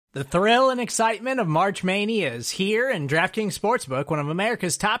The thrill and excitement of March Mania is here, and DraftKings Sportsbook, one of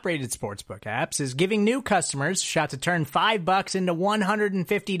America's top-rated sportsbook apps, is giving new customers a shot to turn $5 into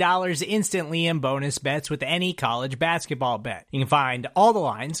 $150 instantly in bonus bets with any college basketball bet. You can find all the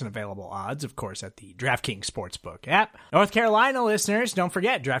lines and available odds, of course, at the DraftKings Sportsbook app. North Carolina listeners, don't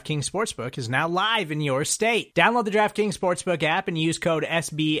forget, DraftKings Sportsbook is now live in your state. Download the DraftKings Sportsbook app and use code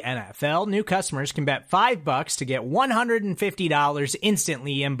SBNFL. New customers can bet $5 to get $150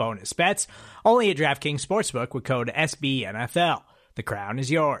 instantly in bonus bets, only at DraftKings Sportsbook with code SBNFL. The crown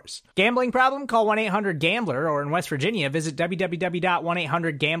is yours. Gambling problem? Call 1-800-GAMBLER, or in West Virginia, visit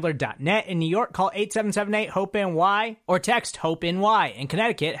www.1800gambler.net. In New York, call 8778-HOPE-NY or text HOPE-NY. In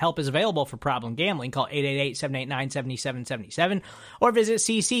Connecticut, help is available for problem gambling. Call 888-789-7777 or visit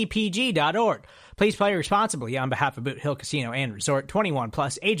ccpg.org. Please play responsibly on behalf of Boot Hill Casino and Resort. 21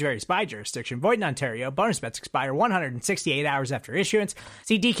 plus, age varies by jurisdiction. Void in Ontario. Bonus bets expire 168 hours after issuance.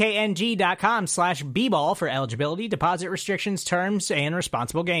 See dkng.com/bball for eligibility, deposit restrictions, terms, and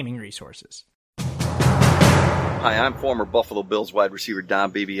responsible gaming resources. Hi, I'm former Buffalo Bills wide receiver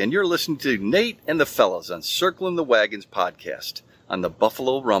Don Beebe, and you're listening to Nate and the Fellas on Circling the Wagons podcast on the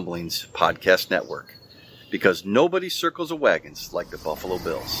Buffalo Rumblings Podcast Network. Because nobody circles the wagons like the Buffalo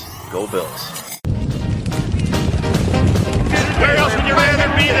Bills. Go Bills. Where else would you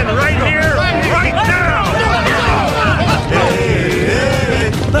rather be than right here, right now? Hey,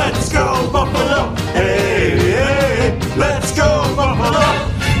 hey, let's go Buffalo. Hey, hey, let's go Buffalo.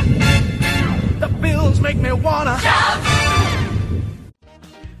 The Bills make me wanna shout.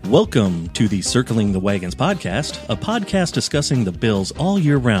 Welcome to the Circling the Wagons podcast, a podcast discussing the Bills all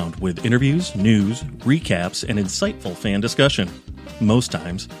year round with interviews, news, recaps, and insightful fan discussion. Most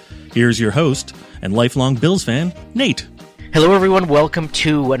times. Here's your host and lifelong Bills fan, Nate. Hello, everyone. Welcome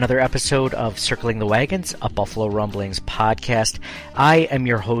to another episode of Circling the Wagons, a Buffalo Rumblings podcast. I am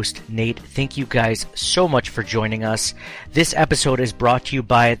your host, Nate. Thank you guys so much for joining us. This episode is brought to you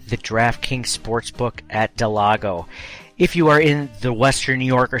by the DraftKings Sportsbook at Debacle. If you are in the Western New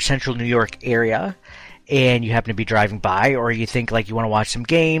York or Central New York area and you happen to be driving by, or you think like you want to watch some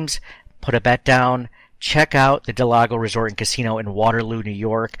games, put a bet down, check out the Debacle Resort and Casino in Waterloo, New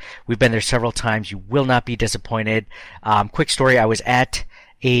York. We've been there several times. You will not be disappointed. Quick story, I was at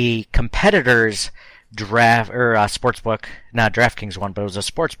a competitor's sportsbook, not DraftKings one, but it was a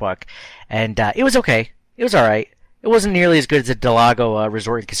sportsbook, and it was okay. It was all right. It wasn't nearly as good as the Debacle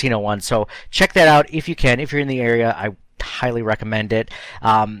Resort and Casino one, so check that out if you can. If you're in the area, I highly recommend it.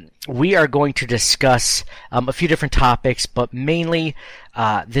 We are going to discuss a few different topics, but mainly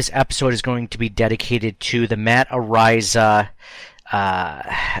this episode is going to be dedicated to the Matt Araiza,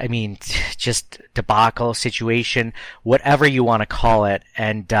 just debacle situation, whatever you want to call it.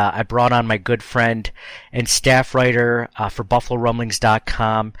 And I brought on my good friend and staff writer for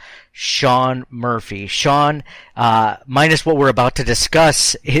BuffaloRumblings.com, Sean Murphy. Sean, minus what we're about to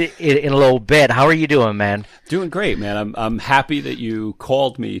discuss in a little bit, how are you doing, man? Doing great, man. I'm happy that you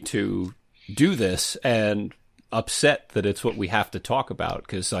called me to do this, and upset that it's what we have to talk about,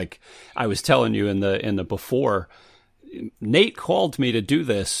 because like I was telling you in the before, Nate called me to do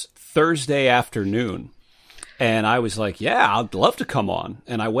this Thursday afternoon, and I was like, yeah, I'd love to come on.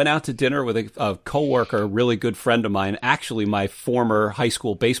 And I went out to dinner with a coworker, a really good friend of mine, actually my former high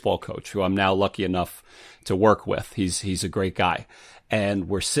school baseball coach, who I'm now lucky enough to work with. He's a great guy. And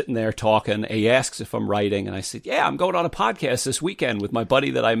we're sitting there talking. He asks if I'm writing, and I said, yeah, I'm going on a podcast this weekend with my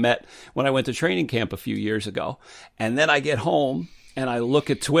buddy that I met when I went to training camp a few years ago. And then I get home, and I look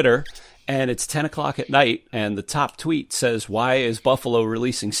at Twitter, and it's 10 o'clock at night, and the top tweet says, why is Buffalo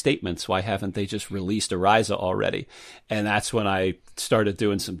releasing statements? Why haven't they just released Araiza already? And that's when I started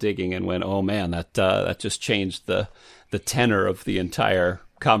doing some digging and went, oh, man, that just changed the tenor of the entire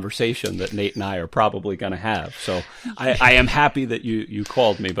conversation that Nate and I are probably going to have. So I am happy that you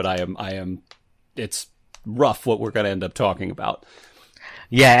called me, but I am it's rough what we're going to end up talking about.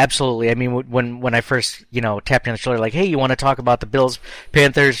 Yeah, absolutely. I mean, when I first, tapped you on the shoulder, like, hey, you want to talk about the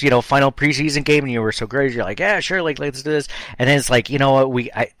Bills-Panthers, final preseason game, and you were so great, you're like, yeah, sure, like, let's do this. And then it's like, you know what,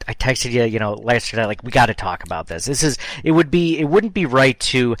 I texted you, last night, like, we got to talk about this. It wouldn't be right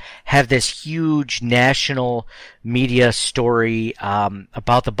to have this huge national media story,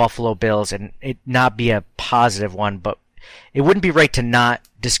 about the Buffalo Bills and it not be a positive one, but it wouldn't be right to not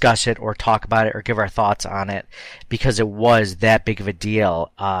discuss it or talk about it or give our thoughts on it, because it was that big of a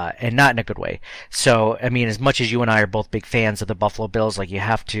deal, and not in a good way. So, I mean, as much as you and I are both big fans of the Buffalo Bills, like, you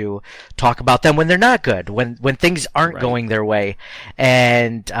have to talk about them when they're not good, when things aren't going their way.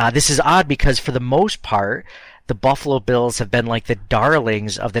 And this is odd because for the most part, the Buffalo Bills have been like the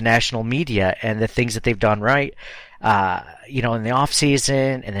darlings of the national media, and the things that they've done right, in the off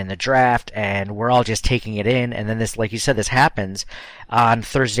season and then the draft, and we're all just taking it in. And then this, like you said, this happens on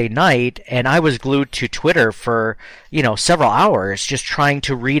Thursday night, and I was glued to Twitter for, several hours just trying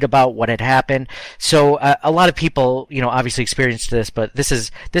to read about what had happened. So a lot of people, obviously experienced this, but this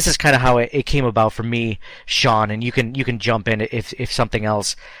is kind of how it came about for me, Sean, and you can jump in if something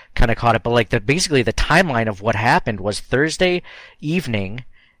else kind of caught it. But basically the timeline of what happened was Thursday evening.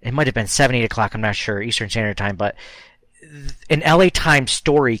 It might have been 7, 8 o'clock, I'm not sure, Eastern Standard Time, but an LA Times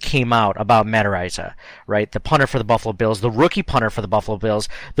story came out about Matt Araiza, right? The punter for the Buffalo Bills, the rookie punter for the Buffalo Bills,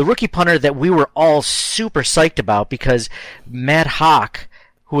 the rookie punter that we were all super psyched about because Matt Hawk,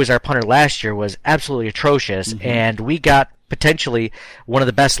 who was our punter last year, was absolutely atrocious, and we got potentially one of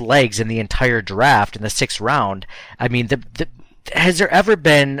the best legs in the entire draft in the 6th round. I mean, has there ever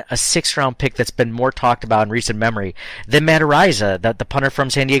been a 6th round pick that's been more talked about in recent memory than Matt Araiza, the punter from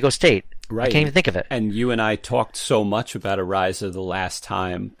San Diego State? Right. I can't even think of it. And you and I talked so much about Araiza the last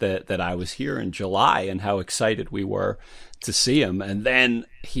time that I was here in July, and how excited we were to see him. And then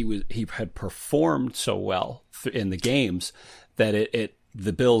he had performed so well in the games that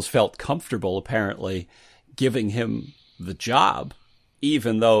the Bills felt comfortable, apparently, giving him the job,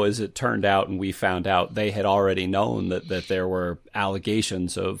 even though, as it turned out and we found out, they had already known that there were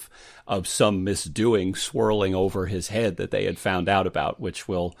allegations of some misdoing swirling over his head that they had found out about, which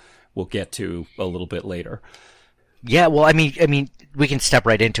we'll get to a little bit later. Yeah, well, I mean, we can step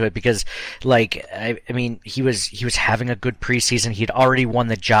right into it because, he was having a good preseason. He'd already won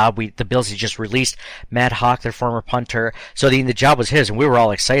the job. The Bills had just released Matt Hawk, their former punter, so the job was his, and we were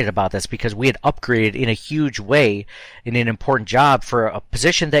all excited about this because we had upgraded in a huge way in an important job for a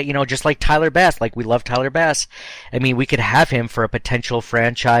position that, just like Tyler Bass, like we love Tyler Bass. I mean, we could have him for a potential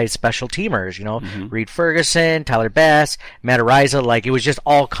franchise special teamers, Reed Ferguson, Tyler Bass, Matt Araiza, it was just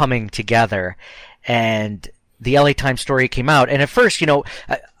all coming together, and the LA Times story came out, and at first,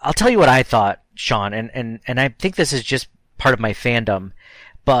 I'll tell you what I thought, Sean, and I think this is just part of my fandom,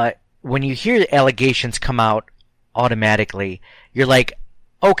 but when you hear the allegations come out automatically, you're like,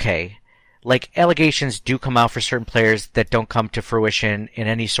 okay, allegations do come out for certain players that don't come to fruition in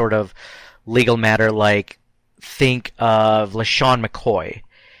any sort of legal matter, think of LaShawn McCoy.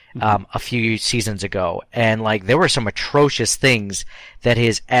 A few seasons ago, and there were some atrocious things that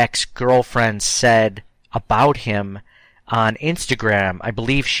his ex-girlfriend said about him on Instagram. I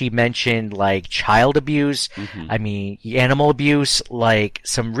believe she mentioned child abuse, animal abuse,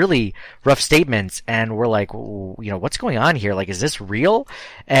 some really rough statements, and we're like, what's going on here? Is this real?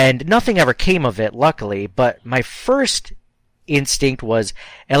 And nothing ever came of it, luckily, but my first instinct was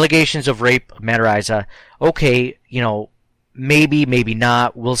allegations of rape, Matt Araiza. Okay, maybe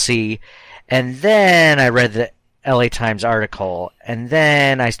not, we'll see. And then I read the LA Times article, and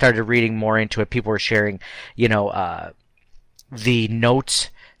then I started reading more into it. People were sharing, the notes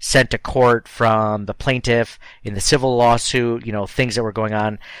sent to court from the plaintiff in the civil lawsuit, things that were going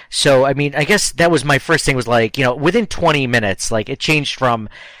on. So, I guess that was my first thing was within 20 minutes, it changed from,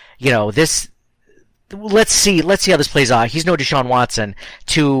 this, let's see how this plays out. He's no Deshaun Watson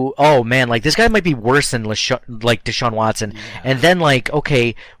to, oh man, this guy might be worse than Deshaun Watson. Yeah. And then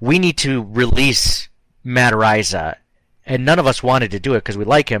okay, we need to release Matt Araiza, and none of us wanted to do it because we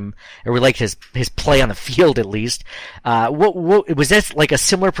like him, or we like his play on the field at least. What was that a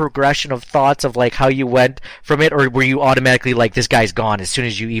similar progression of thoughts of how you went from it, or were you automatically this guy's gone as soon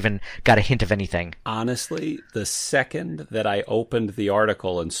as you even got a hint of anything? Honestly, the second that I opened the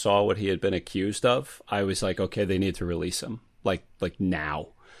article and saw what he had been accused of, I was like, okay, they need to release him now,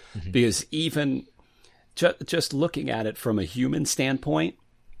 because even just looking at it from a human standpoint,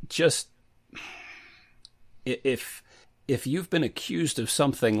 if you've been accused of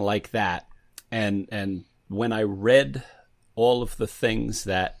something like that, and when I read all of the things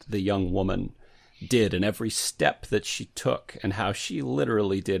that the young woman did and every step that she took and how she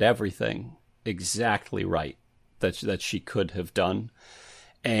literally did everything exactly right that she could have done,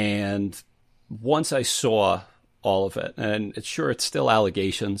 and once I saw all of it, and it's still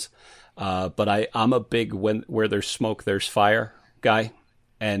allegations, but I'm a big where there's smoke there's fire guy,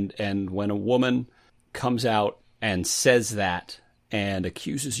 and when a woman comes out and says that and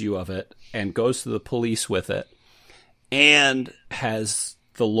accuses you of it and goes to the police with it and has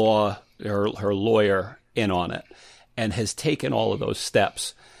the law or her lawyer in on it and has taken all of those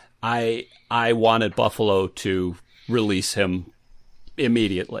steps, I wanted Buffalo to release him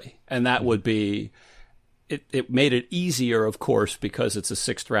immediately. And that would be it made it easier, of course, because it's a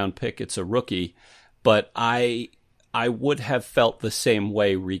 6th round pick, it's a rookie, but I would have felt the same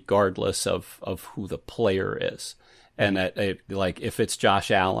way regardless of who the player is. And like, if it's Josh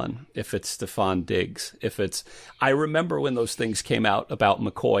Allen, if it's Stephon Diggs, I remember when those things came out about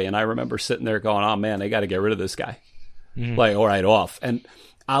McCoy, and I remember sitting there going, oh man, they got to get rid of this guy. Like, all right, off. And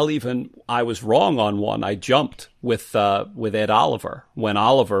I was wrong on one. I jumped with Ed Oliver when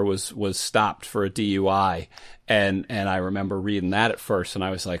Oliver was stopped for a DUI. And I remember reading that at first, and I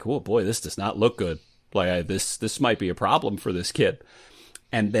was like, oh boy, this does not look good. Like, this might be a problem for this kid.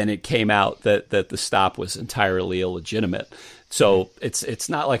 And then it came out that the stop was entirely illegitimate. So it's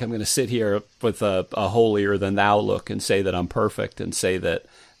not like I'm going to sit here with a holier than thou look and say that I'm perfect and say that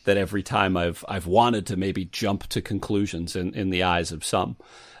every time I've wanted to maybe jump to conclusions in the eyes of some,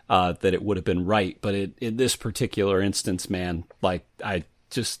 that it would have been right. But in this particular instance, man, like, I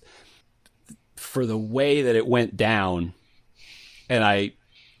just, for the way that it went down, and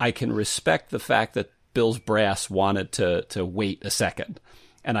I can respect the fact that Bill's brass wanted to wait a second.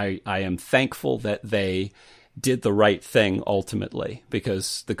 And I am thankful that they did the right thing ultimately,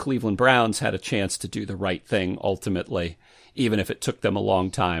 because the Cleveland Browns had a chance to do the right thing ultimately, even if it took them a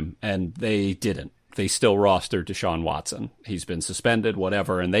long time, and they didn't. They still rostered Deshaun Watson. He's been suspended,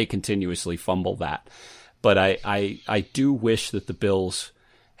 whatever, and they continuously fumble that. But I do wish that the Bills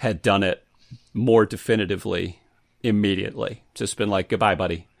had done it more definitively immediately. Just been like, goodbye,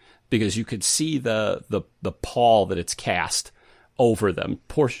 buddy. Because you could see the pall that it's cast over them.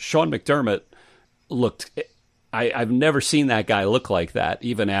 Poor Sean McDermott looked... I've never seen that guy look like that,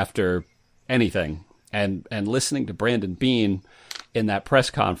 even after anything. And listening to Brandon Beane in that press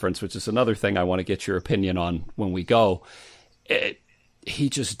conference, which is another thing I want to get your opinion on when we go, he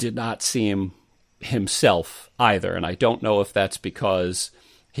just did not seem himself either. And I don't know if that's because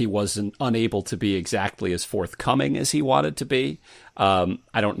he wasn't unable to be exactly as forthcoming as he wanted to be. I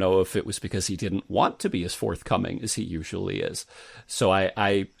don't know if it was because he didn't want to be as forthcoming as he usually is. So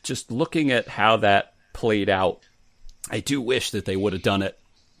I just looking at how that played out, I do wish that they would have done it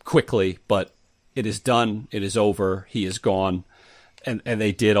quickly, but it is done. It is over. He is gone. And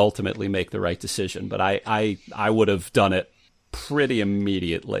they did ultimately make the right decision. But I would have done it pretty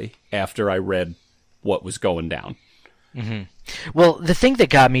immediately after I read what was going down. Mm-hmm. Well, the thing that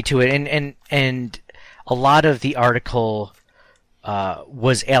got me to it, and a lot of the article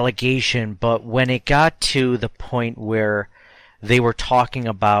was allegation, but when it got to the point where they were talking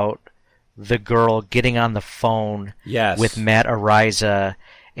about the girl getting on the phone with Matt Araiza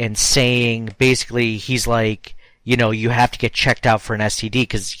and saying, basically, he's like, you know, you have to get checked out for an STD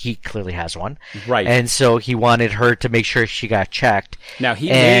because he clearly has one. Right. And so he wanted her to make sure she got checked. Now, he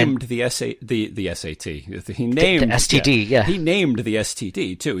named the SAT. He named the STD, yeah. He named the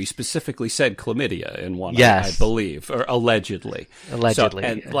STD, too. He specifically said chlamydia in one, I believe, or allegedly. Allegedly. So,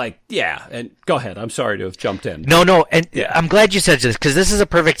 and, and go ahead. I'm sorry to have jumped in. No, and I'm glad you said this, because this is a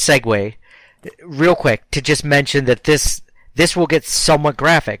perfect segue, real quick, to just mention that this will get somewhat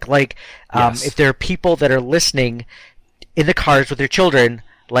graphic. Like, if there are people that are listening in the cars with their children,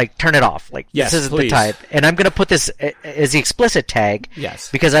 like, turn it off. Like, this isn't the time. And I'm going to put this as the explicit tag. Yes.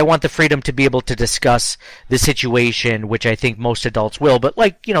 Because I want the freedom to be able to discuss the situation, which I think most adults will. But,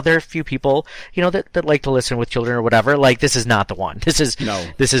 like, you know, there are a few people, you know, that like to listen with children or whatever. Like, this is not the one. This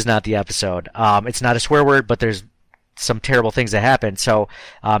is not the episode. It's not a swear word, but there's some terrible things that happen. So,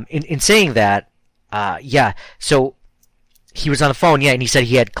 in saying that, so he was on the phone, and he said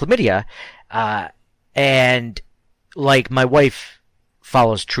he had chlamydia, and, like, my wife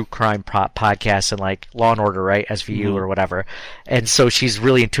follows true crime podcasts and, like, Law and Order, right, SVU or whatever, and so she's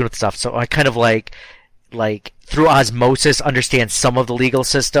really in tune with stuff, so I kind of, like, through osmosis understand some of the legal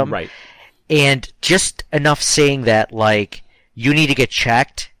system, right, and just enough saying that, like, you need to get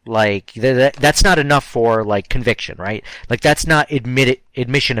checked, like, that's not enough for, like, conviction, right? Like, that's not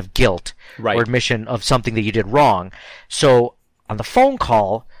admission of guilt, right, or admission of something that you did wrong. So, on the phone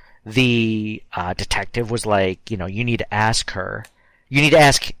call, the detective was like, you know, you need to ask Matt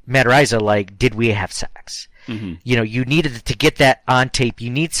Araiza, like, did we have sex? Mm-hmm. You know, you needed to get that on tape. You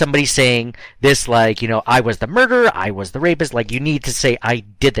need somebody saying this, like, you know, I was the murderer, I was the rapist. Like, you need to say, I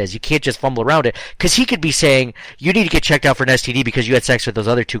did this. You can't just fumble around it. Because he could be saying, you need to get checked out for an STD because you had sex with those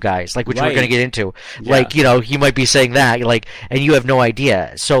other two guys, like, which we're going to get into. Yeah. Like, you know, he might be saying that, like, and you have no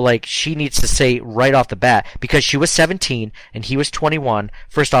idea. So, like, she needs to say right off the bat, because she was 17 and he was 21,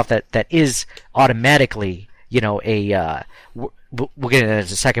 first off, that is automatically, you know, we'll get into that in a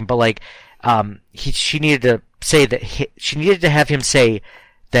second, but, like, she needed to say that she needed to have him say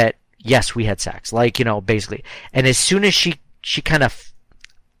that, yes, we had sex, like, you know, basically. And as soon as she kind of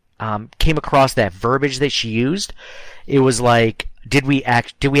came across that verbiage that she used, it was like, did we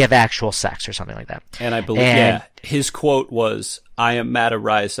have actual sex or something like that? And I believe, his quote was, I am Matt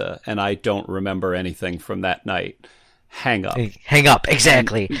Araiza and I don't remember anything from that night. hang up. Hang up,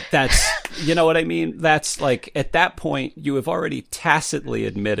 exactly. And that's, you know what I mean? That's like, at that point, you have already tacitly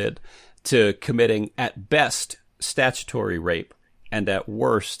admitted to committing, at best, statutory rape, and at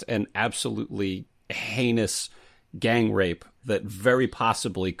worst, an absolutely heinous gang rape that very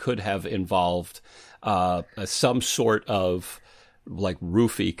possibly could have involved some sort of like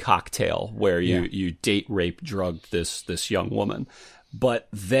roofie cocktail where you date rape drugged this young woman. But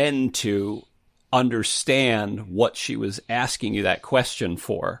then to understand what she was asking you that question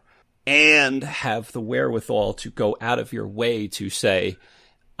for and have the wherewithal to go out of your way to say,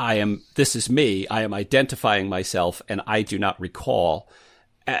 this is me, I am identifying myself, and I do not recall.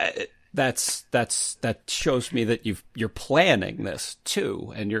 That shows me that you're planning this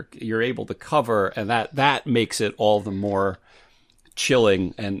too, and you're able to cover, and that makes it all the more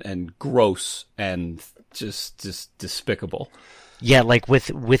chilling and gross and just despicable. Yeah, like with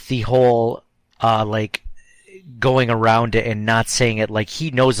the whole like going around it and not saying it, like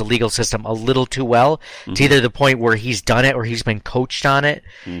he knows the legal system a little too well to either the point where he's done it or he's been coached on it.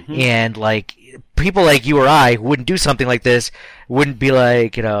 And like people like you or I who wouldn't do something like this wouldn't be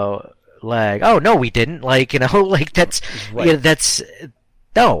like, like, oh no, we didn't, like, like that's right. That's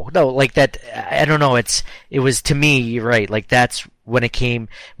no, like that. I don't know. It was, to me, you're right. Like that's when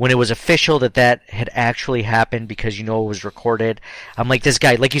it was official that had actually happened, because it was recorded. I'm like, this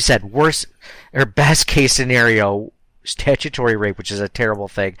guy, like you said, worst or best case scenario, statutory rape, which is a terrible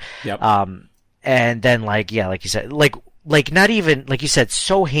thing. Yep. And then like you said, like not even, like you said,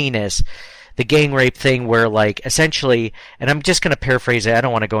 so heinous. The gang rape thing where, like, essentially, and I'm just going to paraphrase it, I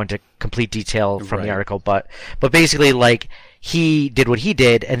don't want to go into complete detail from the article, but basically, like, he did what he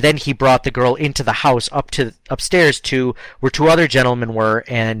did, and then he brought the girl into the house upstairs to where two other gentlemen were,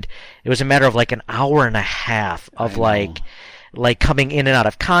 and it was a matter of, like, an hour and a half of, like coming in and out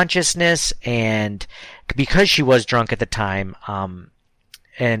of consciousness, and because she was drunk at the time,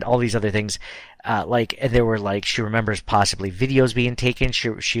 and all these other things, and there were, like, she remembers possibly videos being taken.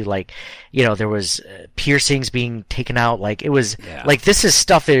 She like, there was piercings being taken out. Like, it was like, this is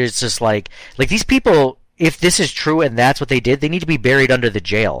stuff that is just like these people, if this is true and that's what they did, they need to be buried under the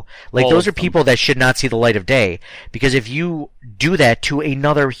jail. Like, those are people that should not see the light of day, because if you do that to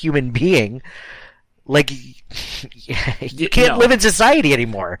another human being, like, you can't live in society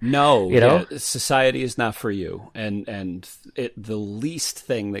anymore. No, society is not for you, and the least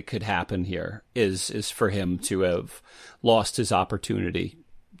thing that could happen here is for him to have lost his opportunity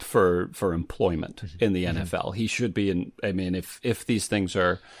for employment in the NFL. He should be in. I mean, if these things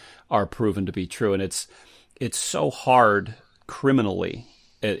are proven to be true, and it's so hard criminally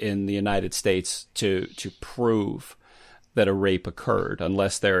in the United States to prove that a rape occurred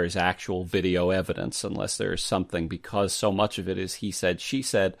unless there is actual video evidence, unless there is something, because so much of it is he said, she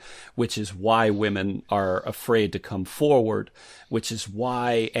said, which is why women are afraid to come forward, which is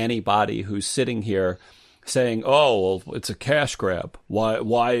why anybody who's sitting here saying, oh, well, it's a cash grab,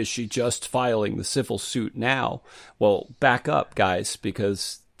 why is she just filing the civil suit now? Well, back up, guys,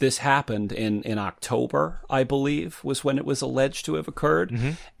 because this happened in October, I believe, was when it was alleged to have occurred.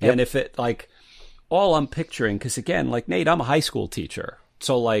 And if it, like, all I'm picturing, because again, like, Nate, I'm a high school teacher.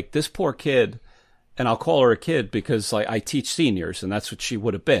 So, like, this poor kid, and I'll call her a kid because, like, I teach seniors, and that's what she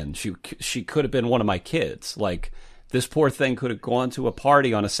would have been. She could have been one of my kids. Like, this poor thing could have gone to a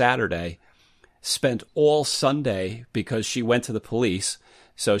party on a Saturday, spent all Sunday, because she went to the police,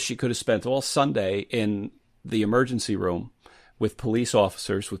 so she could have spent all Sunday in the emergency room with police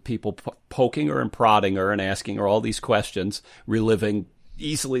officers, with people poking her and prodding her and asking her all these questions, reliving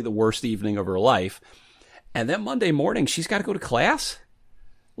easily the worst evening of her life. And then Monday morning, she's got to go to class.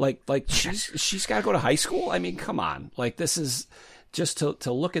 Like she's got to go to high school. I mean, come on. Like, this is just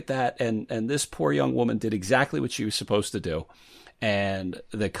to look at that. And this poor young woman did exactly what she was supposed to do. And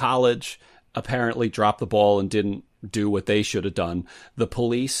the college apparently dropped the ball and didn't do what they should have done. The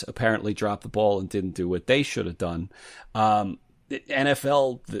police apparently dropped the ball and didn't do what they should have done. The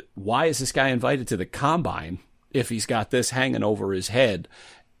NFL, why is this guy invited to the combine if he's got this hanging over his head?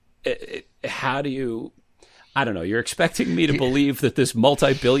 How do you, I don't know, you're expecting me to believe that this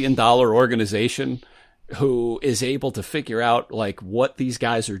multi-billion-dollar organization who is able to figure out, like, what these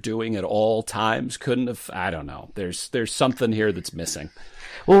guys are doing at all times couldn't have, I don't know. There's something here that's missing.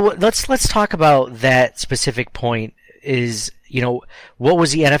 Well, let's talk about that specific point. Is, what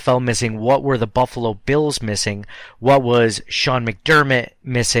was the NFL missing? What were the Buffalo Bills missing? What was Sean McDermott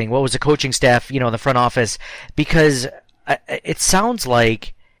missing? What was the coaching staff, in the front office? Because it sounds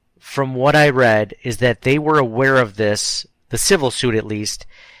like, from what I read, is that they were aware of this, the civil suit at least,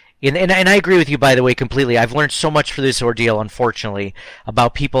 And I agree with you, by the way, completely. I've learned so much for this ordeal, unfortunately,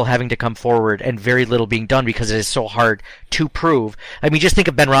 about people having to come forward and very little being done because it is so hard to prove. I mean, just think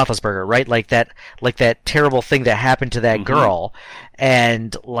of Ben Roethlisberger, right? Like that terrible thing that happened to that girl,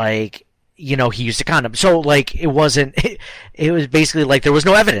 and like, you know, he used a condom. So like, it was basically like there was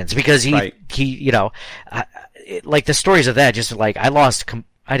no evidence because he, you know, like the stories of that, just like I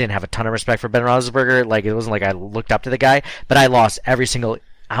didn't have a ton of respect for Ben Roethlisberger. Like, it wasn't like I looked up to the guy, but I lost every single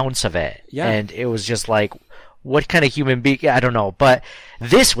ounce of it. Yeah. And it was just like, what kind of human being? I don't know. But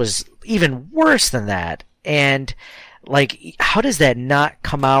this was even worse than that. And like, how does that not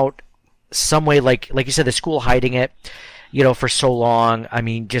come out some way? Like you said, the school hiding it, you know, for so long. I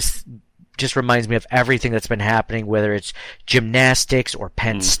mean, just reminds me of everything that's been happening, whether it's gymnastics or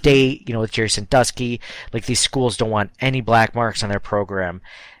Penn State, you know, with Jerry Sandusky. Like, these schools don't want any black marks on their program.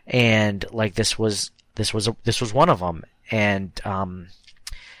 And like, this was one of them. And,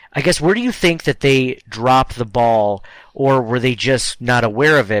 I guess, where do you think that they dropped the ball, or were they just not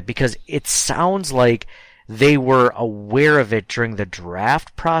aware of it? Because it sounds like they were aware of it during the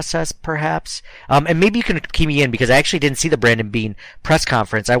draft process, perhaps. And maybe you can key me in, because I actually didn't see the Brandon Beane press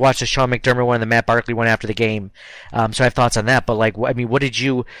conference. I watched the Sean McDermott one and the Matt Barkley one after the game. So I have thoughts on that. But like, I mean, what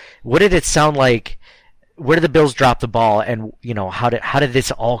did it sound like? Where did the Bills drop the ball? And, you know, how did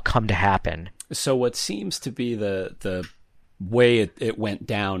this all come to happen? So what seems to be the way it went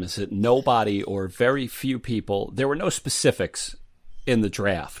down is that nobody, or very few people, there were no specifics in the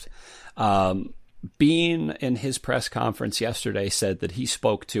draft. Bean, in his press conference yesterday, said that he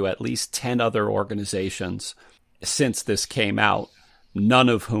spoke to at least 10 other organizations since this came out, none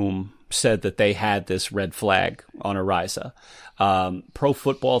of whom said that they had this red flag on Araiza. Pro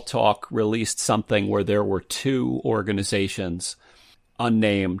Football Talk released something where there were 2 organizations,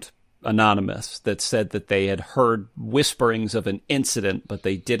 unnamed, anonymous, that said that they had heard whisperings of an incident, but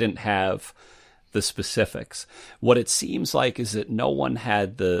they didn't have the specifics. What it seems like is that no one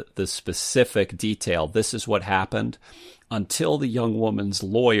had the specific detail. This is what happened, until the young woman's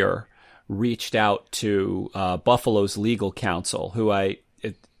lawyer reached out to Buffalo's legal counsel, who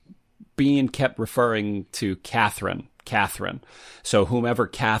Bean kept referring to Catherine. So whomever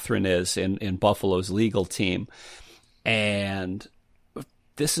Catherine is in Buffalo's legal team. And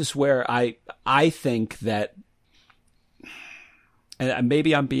this is where I think that, and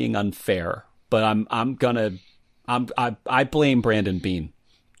maybe I'm being unfair, but I blame Brandon Beane,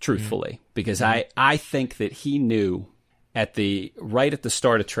 truthfully, because I think that he knew right at the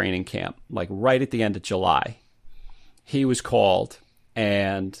start of training camp, like right at the end of July, he was called,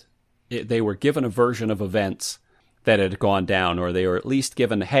 and they were given a version of events that had gone down, or they were at least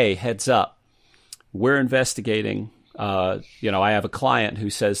given, hey, heads up, we're investigating. I have a client who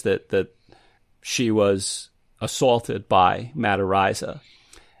says that she was assaulted by Matt Araiza.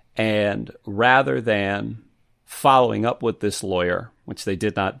 And rather than following up with this lawyer, which they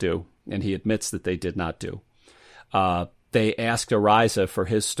did not do, and he admits that they did not do, they asked Araiza for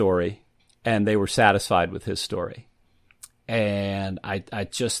his story, and they were satisfied with his story. And I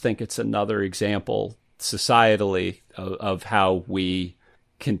just think it's another example societally of how we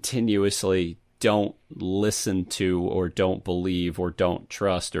continuously don't listen to, or don't believe, or don't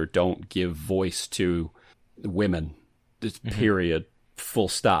trust, or don't give voice to women, period, full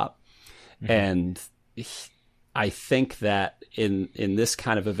stop. And I think that in this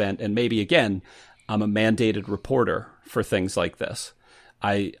kind of event, and maybe again, I'm a mandated reporter for things like this.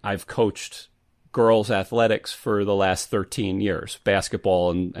 I've coached girls athletics for the last 13 years,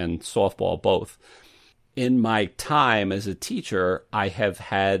 basketball and softball both. In my time as a teacher, I have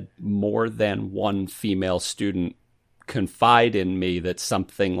had more than one female student confide in me that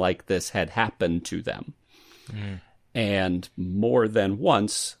something like this had happened to them. And more than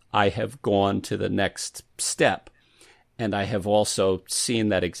once, I have gone to the next step. And I have also seen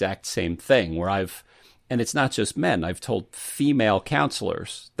that exact same thing where and it's not just men, I've told female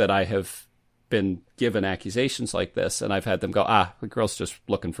counselors that I have been given accusations like this, and I've had them go, the girl's just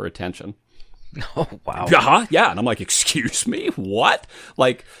looking for attention. Oh, wow. Yeah. And I'm like, excuse me? What?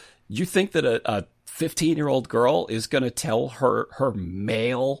 Like, you think that a 15-year-old girl is going to tell her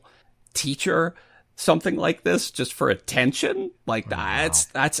male teacher something like this just for attention? Like,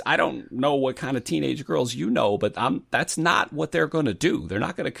 that's I don't know what kind of teenage girls you know, but that's not what they're going to do. They're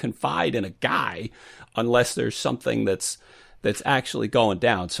not going to confide in a guy unless there's something that's actually going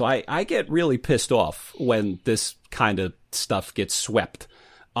down. So I get really pissed off when this kind of stuff gets swept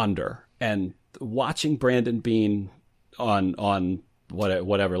under. And watching Brandon Beane on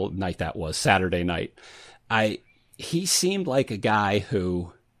whatever night that was, Saturday night, he seemed like a guy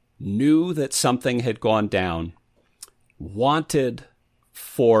who knew that something had gone down, wanted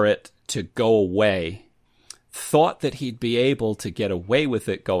for it to go away, thought that he'd be able to get away with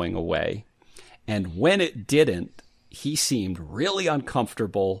it going away. And when it didn't, he seemed really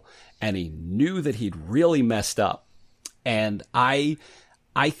uncomfortable, and he knew that he'd really messed up. And I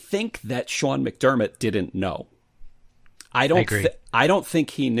think that Sean McDermott didn't know. I don't think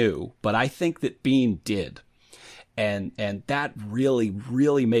he knew, but I think that Bean did. And that really,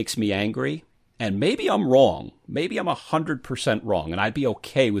 really makes me angry. And maybe I'm wrong. Maybe I'm 100% wrong, and I'd be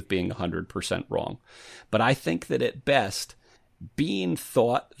okay with being 100% wrong. But I think that at best, Bean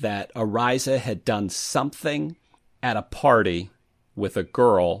thought that Araiza had done something at a party with a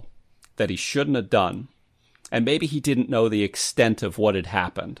girl that he shouldn't have done. And maybe he didn't know the extent of what had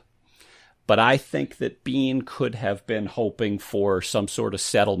happened. But I think that Bean could have been hoping for some sort of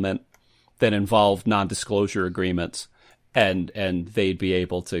settlement that involved non-disclosure agreements, and they'd be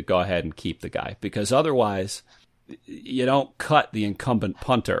able to go ahead and keep the guy. Because otherwise, you don't cut the incumbent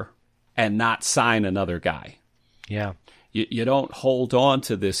punter and not sign another guy. Yeah. You don't hold on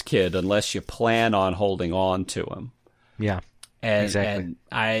to this kid unless you plan on holding on to him. Yeah, and, exactly.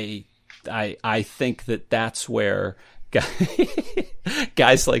 And I think that that's where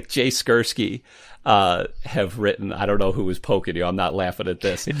guys like Jay Skursky have written. I don't know who was poking you. I'm not laughing at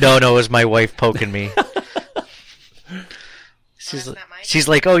this. No, it was my wife poking me. She's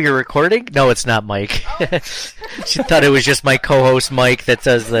like, "Oh, you're recording?" No, it's not Mike. Oh. She thought it was just my co-host Mike that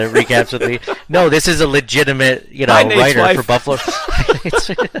does the recaps with me. No, this is a legitimate, writer for Buffalo.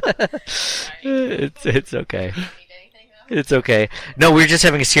 It's okay. It's okay. No, we were just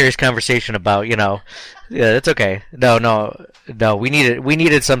having a serious conversation about, yeah, it's okay. No. We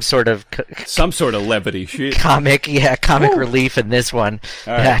needed some sort of levity. Comic relief in this one.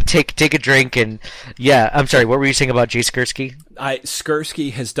 Right. Yeah, take a drink and I'm sorry. What were you saying about Jay Skursky?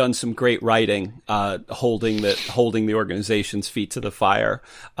 Skursky has done some great writing, holding the organization's feet to the fire.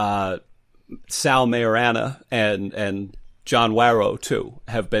 Sal Majorana and John Warrow too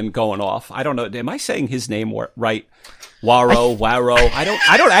have been going off. I don't know. Am I saying his name right? Warrow. I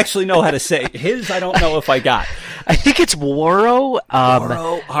don't actually know how to say his. I don't know if I got. I think it's Warrow.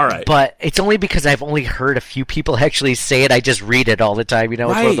 Warrow. All right. But it's only because I've only heard a few people actually say it. I just read it all the time. It's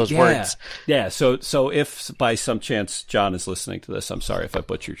one of those words. Yeah. So if by some chance John is listening to this, I'm sorry if I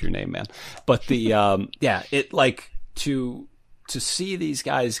butchered your name, man. But the it like to see these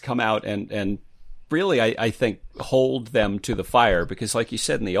guys come out and really, I think hold them to the fire because, like you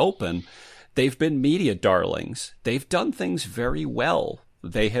said in the open, they've been media darlings. They've done things very well.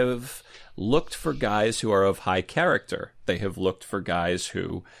 They have looked for guys who are of high character. They have looked for guys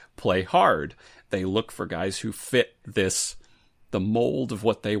who play hard. They look for guys who fit the mold of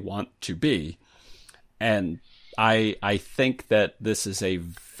what they want to be. And I think that this is a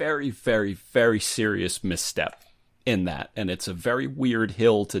very, very, very serious misstep in that. And it's a very weird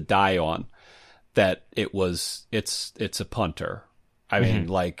hill to die on that it's a punter. I mean,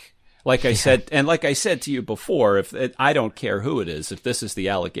 like I said, and like I said to you before, I don't care who it is. If this is the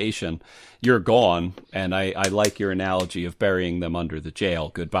allegation, you're gone. And I like your analogy of burying them under the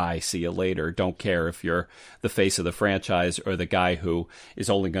jail. Goodbye. See you later. Don't care if you're the face of the franchise or the guy who is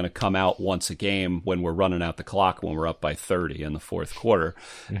only going to come out once a game when we're running out the clock when we're up by 30 in the fourth quarter.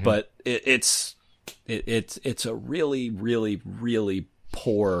 Mm-hmm. But it's a really, really, really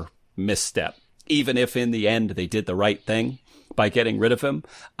poor misstep. Even if in the end they did the right thing by getting rid of him,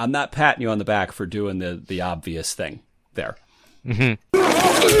 I'm not patting you on the back for doing the obvious thing there. Mm-hmm.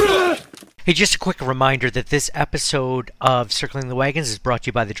 Hey, just a quick reminder that this episode of Circling the Wagons is brought to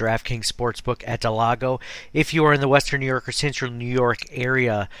you by the DraftKings Sportsbook at Delago. If you are in the Western New York or Central New York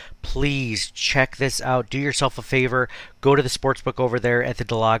area, please check this out. Do yourself a favor. Go to the sportsbook over there at the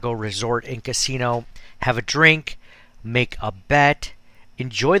Delago Resort and Casino. Have a drink. Make a bet.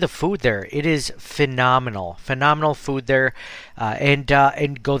 Enjoy the food there. It is phenomenal. Phenomenal food there. And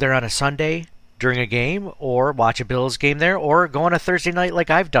go there on a Sunday during a game or watch a Bills game there or go on a Thursday night like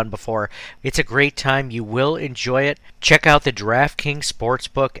I've done before. It's a great time. You will enjoy it. Check out the DraftKings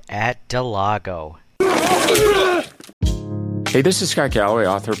Sportsbook at Delago. Hey, this is Scott Galloway,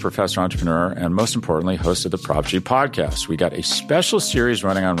 author, professor, entrepreneur, and most importantly, host of the Prop G podcast. We got a special series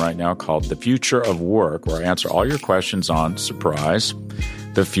running on right now called The Future of Work, where I answer all your questions on, surprise,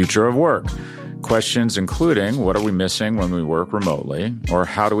 the future of work. Questions including, what are we missing when we work remotely? Or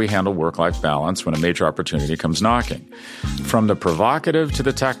how do we handle work-life balance when a major opportunity comes knocking? From the provocative to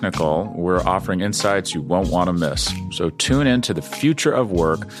the technical, we're offering insights you won't want to miss. So tune in to The Future of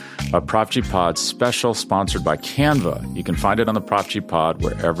Work, a Prop G Pod special sponsored by Canva. You can find it on the Prop G Pod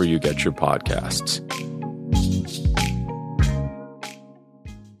wherever you get your podcasts.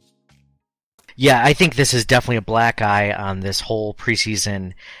 Yeah, I think this is definitely a black eye on this whole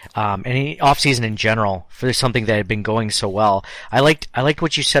preseason, and offseason in general for something that had been going so well. I liked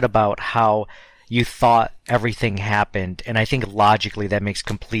what you said about how you thought everything happened, and I think logically that makes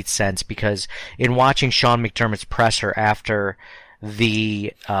complete sense, because in watching Sean McDermott's presser after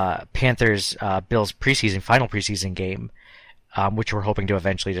the Panthers Bills final preseason game, which we're hoping to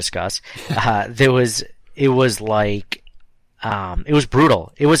eventually discuss, it was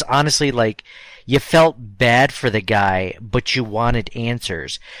brutal. It was honestly like you felt bad for the guy, but you wanted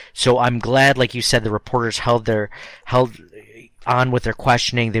answers. So I'm glad, like you said, the reporters held on with their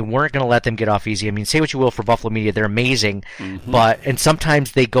questioning. They weren't going to let them get off easy. I mean, say what you will for Buffalo media, they're amazing, and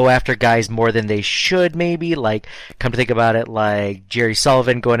sometimes they go after guys more than they should, maybe. Like, come to think about it, like Jerry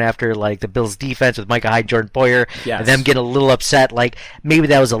Sullivan going after like the Bills defense with Micah Hyde, Jordan Poyer, and them getting a little upset. Like, maybe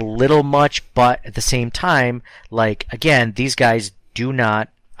that was a little much, but at the same time, like, again, these guys do not,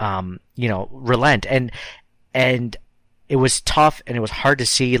 relent. And it was tough, and it was hard to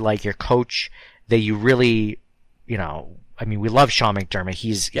see, like, your coach that you really, I mean, we love Sean McDermott.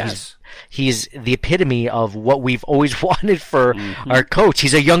 He's the epitome of what we've always wanted for our coach.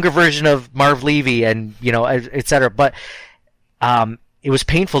 He's a younger version of Marv Levy, and et cetera. But it was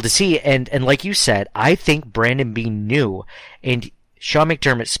painful to see. And like you said, I think Brandon Beane knew, and Sean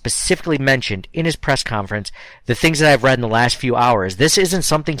McDermott specifically mentioned in his press conference the things that I've read in the last few hours. This isn't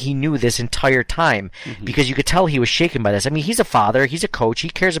something he knew this entire time, because you could tell he was shaken by this. I mean, he's a father, he's a coach, he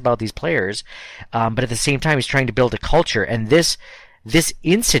cares about these players, but at the same time, he's trying to build a culture. And this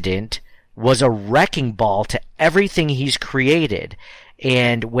incident was a wrecking ball to everything he's created.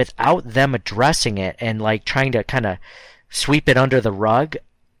 And without them addressing it and like trying to kind of sweep it under the rug,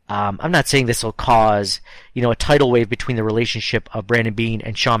 I'm not saying this will cause, a tidal wave between the relationship of Brandon Beane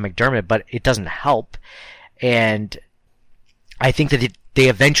and Sean McDermott, but it doesn't help. And I think that they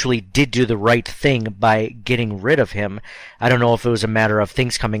eventually did do the right thing by getting rid of him. I don't know if it was a matter of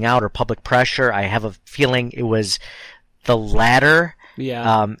things coming out or public pressure. I have a feeling it was the latter.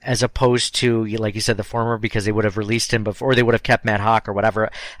 Yeah. As opposed to, like you said, the former, because they would have released him before, or they would have kept Matt Hawk or whatever.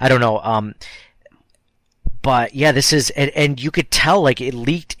 I don't know. But yeah, this is, and you could tell, like, it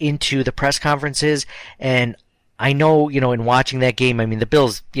leaked into the press conferences. And I know, in watching that game, I mean, the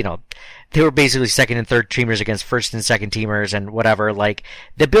Bills, they were basically second and third teamers against first and second teamers and whatever. Like,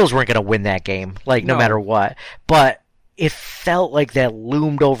 the Bills weren't going to win that game, like, no matter what. But it felt like that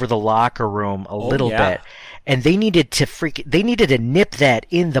loomed over the locker room a little bit. And they needed to nip that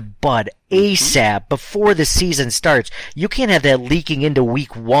in the bud ASAP before the season starts. You can't have that leaking into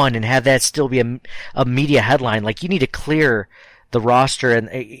week one and have that still be a media headline. Like, you need to clear the roster, and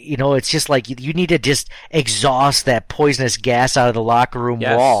it's just like you need to just exhaust that poisonous gas out of the locker room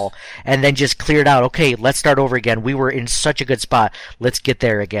wall, and then just clear it out. Okay, let's start over again. We were in such a good spot. Let's get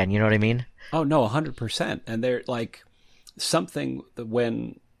there again. You know what I mean? Oh no, 100%. And they're like something that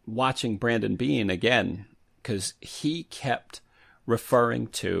when watching Brandon Beane again, because he kept referring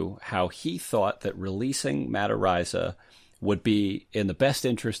to how he thought that releasing Matt Araiza would be in the best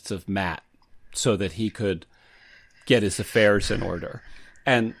interests of Matt so that he could get his affairs in order.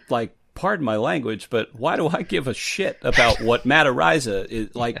 And, like, pardon my language, but why do I give a shit about what Matt Araiza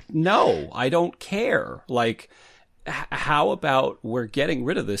is? Like, no, I don't care. Like, how about we're getting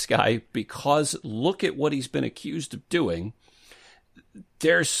rid of this guy because look at what he's been accused of doing.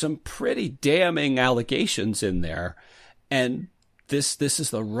 There's some pretty damning allegations in there, and this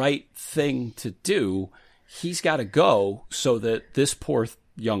is the right thing to do. He's got to go so that this poor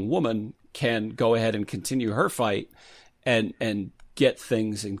young woman can go ahead and continue her fight and get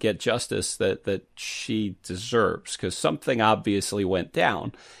things and get justice that she deserves, because something obviously went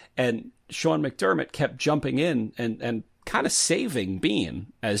down. And Sean McDermott kept jumping in and kind of saving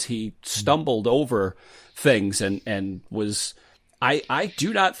Beane as he stumbled over things and was... I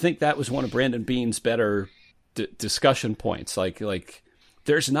do not think that was one of Brandon Beane's better discussion points. Like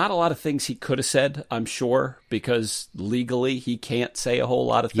there's not a lot of things he could have said, I'm sure, because legally he can't say a whole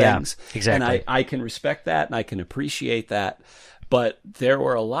lot of things. Yeah, exactly. And I can respect that and I can appreciate that. But there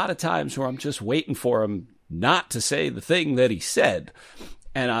were a lot of times where I'm just waiting for him not to say the thing that he said.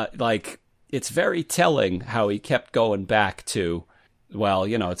 And it's very telling how he kept going back to, well,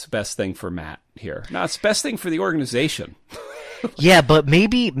 it's the best thing for Matt here. No, it's the best thing for the organization. Yeah, but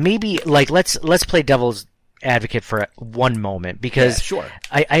maybe like let's play devil's advocate for one moment, because sure.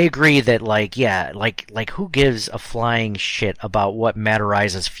 I agree that like who gives a flying shit about what Matt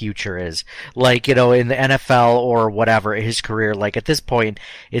Araiza's future is, like, in the NFL or whatever, his career. Like, at this point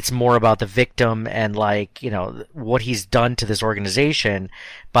it's more about the victim and like what he's done to this organization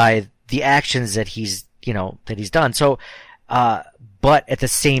by the actions that he's done. So But at the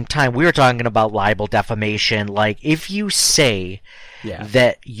same time, we were talking about libel, defamation. Like, if you say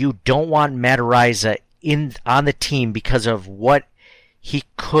that you don't want Matt Araiza on the team because of what he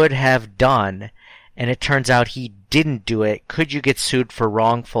could have done, and it turns out he didn't do it, could you get sued for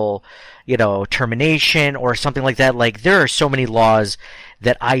wrongful, termination or something like that? Like, there are so many laws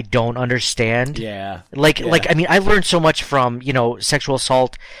that I don't understand. Like, I mean, I learned so much from, sexual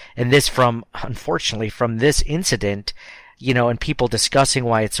assault and this unfortunately, from this incident, and people discussing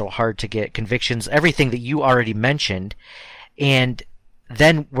why it's so hard to get convictions, everything that you already mentioned. And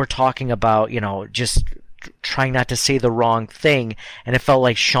then we're talking about, just trying not to say the wrong thing. And it felt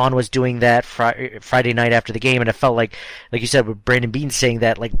like Sean was doing that Friday night after the game. And it felt like you said, with Brandon Beane saying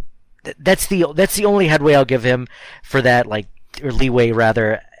that, like, that's the only headway I'll give him for that, like, or leeway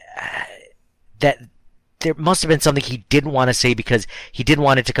rather, that there must have been something he didn't want to say because he didn't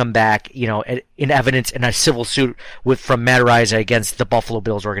want it to come back, in evidence in a civil suit from Matt Araiza against the Buffalo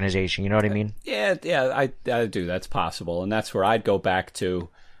Bills organization. You know what I mean? Yeah, I do. That's possible. And that's where I'd go back to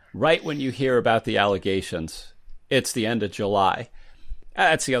right when you hear about the allegations. It's the end of July.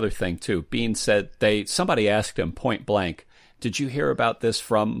 That's the other thing, too. Bean said somebody asked him point blank, did you hear about this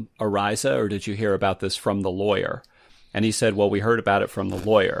from Araiza or did you hear about this from the lawyer? And he said, well, we heard about it from the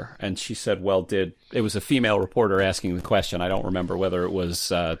lawyer. And she said, well, it was a female reporter asking the question. I don't remember whether it was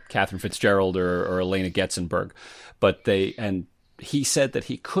Catherine Fitzgerald or Elena Getzenberg. But he said that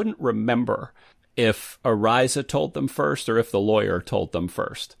he couldn't remember if Araiza told them first or if the lawyer told them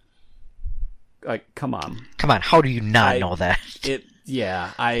first. Like, come on. How do you not know that?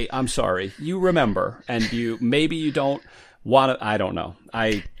 I'm sorry. You remember. And maybe you don't want to, I don't know.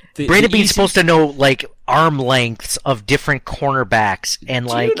 Brandon Beane's supposed to know, like, arm lengths of different cornerbacks and,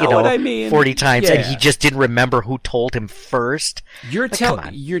 like, what I mean? 40 times, and he just didn't remember who told him first. You're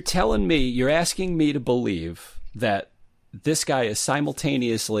telling me, you're asking me to believe that this guy is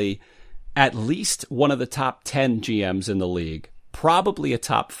simultaneously at least one of the top 10 GMs in the league, probably a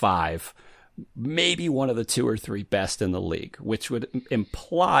top 5, maybe one of the 2 or 3 best in the league, which would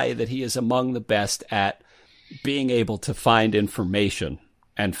imply that he is among the best at being able to find information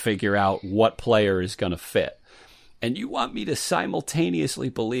and figure out what player is going to fit. And you want me to simultaneously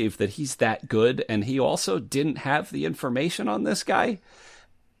believe that he's that good and he also didn't have the information on this guy?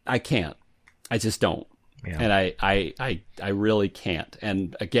 I can't. I just don't. Yeah. And I really can't.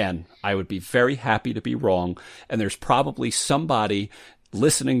 And again, I would be very happy to be wrong. And there's probably somebody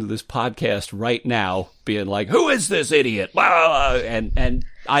listening to this podcast right now being like, who is this idiot? And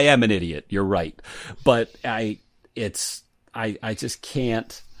I am an idiot. You're right. But I just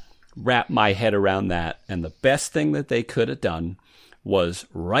can't wrap my head around that. And the best thing that they could have done was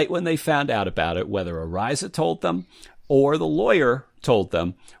right when they found out about it, whether Araiza told them or the lawyer told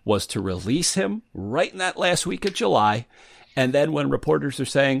them, was to release him right in that last week of July. And then when reporters are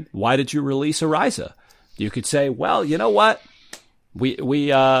saying, why did you release Araiza? You could say, well, you know what? We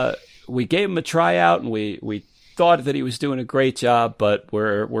gave him a tryout and we thought that he was doing a great job, but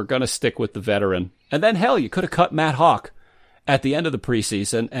we're going to stick with the veteran. And then, hell, you could have cut Matt Hawk at the end of the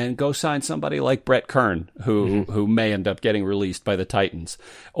preseason and go sign somebody like Brett Kern, who may end up getting released by the Titans,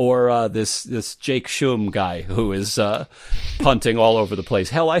 or this Jake Schum guy who is punting all over the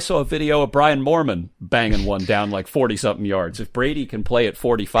place. Hell, I saw a video of Brian Moorman banging one down like 40-something yards. If Brady can play at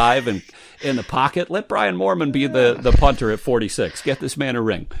 45 and in the pocket, let Brian Moorman be the punter at 46. Get this man a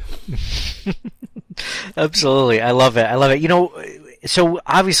ring. Absolutely. I love it. So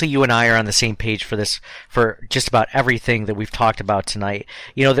obviously you and I are on the same page for this, for just about everything that we've talked about tonight.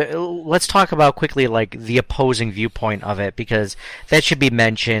 Let's talk about quickly, like, the opposing viewpoint of it, because that should be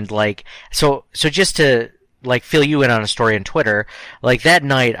mentioned. Like, so just to, like, fill you in on a story on Twitter, like, that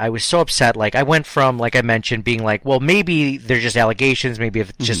night I was so upset. Like, I went from, like I mentioned, being like, well, maybe they're just allegations, maybe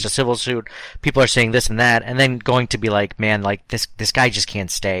if it's just a civil suit, people are saying this and that, and then going to be like, man, like, this guy just can't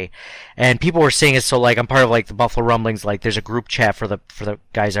stay. And people were saying it, so, like, I'm part of, like, the Buffalo Rumblings, like, there's a group chat for the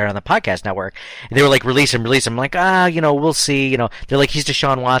guys that are on the podcast network, and they were like, release him. I'm like, we'll see, they're like, he's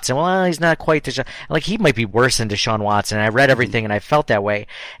Deshaun Watson. Well, he's not quite Deshaun. Like, he might be worse than Deshaun Watson, and I read everything, and I felt that way.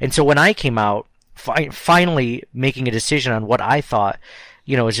 And so when I came out, finally making a decision on what I thought,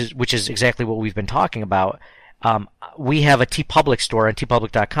 which is exactly what we've been talking about. We have a TeePublic store on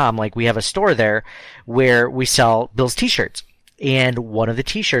tpublic.com. Like, we have a store there where we sell Bills t-shirts. And one of the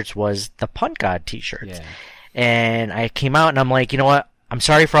t-shirts was the Punt God t-shirt. Yeah. And I came out and I'm like, you know what? I'm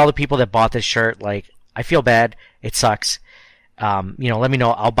sorry for all the people that bought this shirt. Like, I feel bad. It sucks. Let me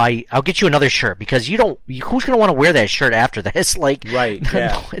know. I'll get you another shirt, because who's going to want to wear that shirt after this? Like, right.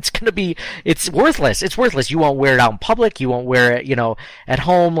 Yeah. It's worthless. It's worthless. You won't wear it out in public. You won't wear it, at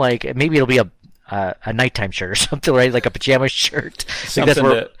home. Like, maybe it'll be a a nighttime shirt or something, right? Like a pajama shirt.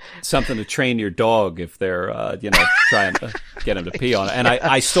 Something to train your dog if they're, trying to get him to pee on it. And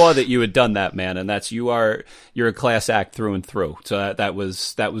I saw that you had done that, man. And you're a class act through and through. So that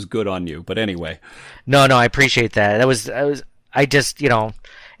was good on you. But anyway. No, I appreciate that. I just,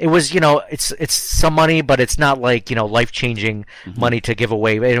 it was, it's some money, but it's not like, life-changing money to give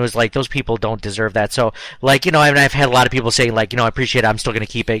away. And it was like, those people don't deserve that. So, like, I've had a lot of people saying, like, I appreciate it, I'm still going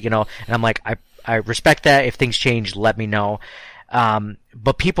to keep it, and I'm like, I respect that. If things change, let me know.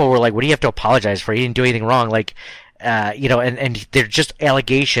 But people were like, what do you have to apologize for? You didn't do anything wrong. Like, and they're just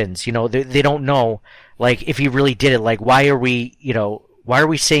allegations, they don't know, like, if he really did it. Like, why are we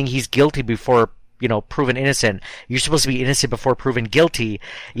saying he's guilty before proven innocent? You're supposed to be innocent before proven guilty,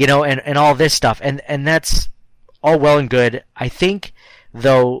 and all this stuff. And that's all well and good. I think,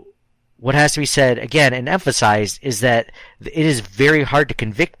 though, what has to be said again and emphasized is that it is very hard to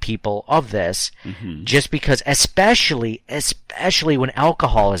convict people of this, just because, especially when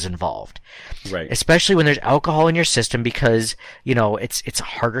alcohol is involved. Right. Especially when there's alcohol in your system, because, it's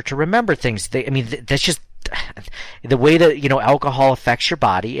harder to remember things. That's just the way that alcohol affects your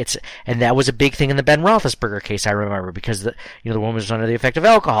body. And that was a big thing in the Ben Roethlisberger case, I remember, because the woman was under the effect of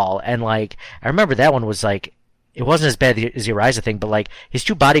alcohol, and like I remember that one was like, it wasn't as bad as the Araiza thing, but like his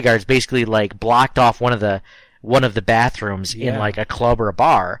two bodyguards basically like blocked off one of the bathrooms in like a club or a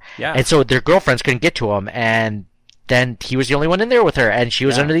bar, and so their girlfriends couldn't get to him, and then he was the only one in there with her, and she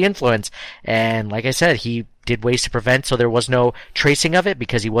was under the influence. And like I said, he did ways to prevent, so there was no tracing of it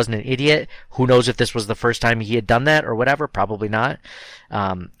because he wasn't an idiot. Who knows if this was the first time he had done that or whatever? Probably not.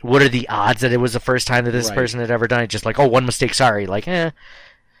 What are the odds that it was the first time that this person had ever done it? Just like, oh, one mistake, sorry. Like,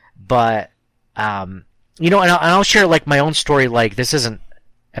 But, and I'll share like my own story. Like, this isn't,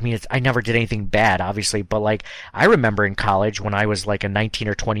 I never did anything bad, obviously, but like, I remember in college when I was like a 19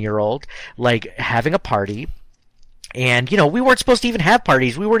 or 20-year-old, like having a party. And, we weren't supposed to even have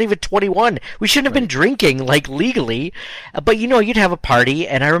parties. We weren't even 21. We shouldn't have been drinking, like, legally. But, you'd have a party,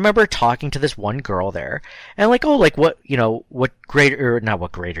 and I remember talking to this one girl there, and like, oh, like, what grade, or not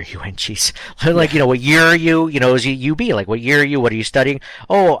what grade are you in, jeez. Like, what year are you? Is you UB? Like, what year are you? What are you studying?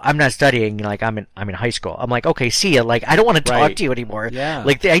 Oh, I'm not studying. Like, I'm in high school. I'm like, okay, see ya. Like, I don't want to talk to you anymore. Yeah.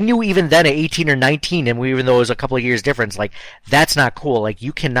 Like, I knew even then at 18 or 19, and even though it was a couple of years difference, like, that's not cool. Like,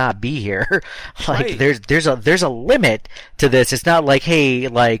 you cannot be here. Like, there's a limit to this. It's not like, hey,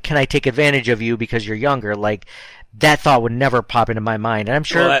 like, can I take advantage of you because you're younger? Like, that thought would never pop into my mind, and I'm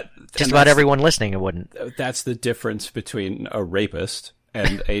sure just about everyone listening it wouldn't. That's the difference between a rapist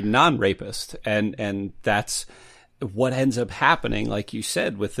and a non-rapist, and that's what ends up happening, like you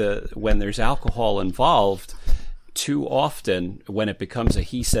said, with when there's alcohol involved. Too often, when it becomes a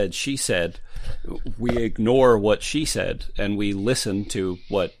he said, she said, we ignore what she said and we listen to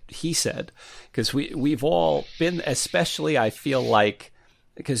what he said. Because we've all been, especially I feel like,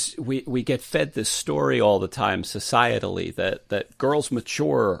 because we get fed this story all the time societally that girls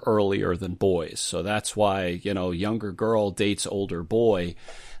mature earlier than boys. So that's why, younger girl dates older boy.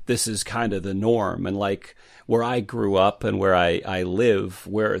 This is kind of the norm. And like where I grew up and where I live,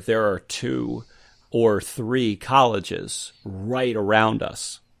 where there are 2 or 3 colleges right around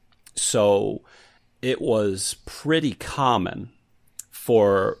us. So it was pretty common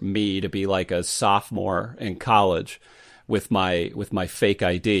for me to be like a sophomore in college with my fake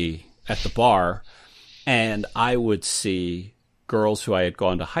ID at the bar, and I would see girls who I had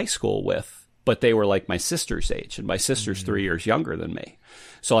gone to high school with, but they were like my sister's age, and my sister's 3 years younger than me.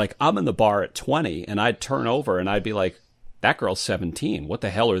 So like I'm in the bar at 20, and I'd turn over and I'd be like, that girl's 17. What the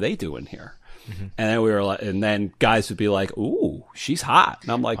hell are they doing here? And then guys would be like, "Ooh, she's hot,"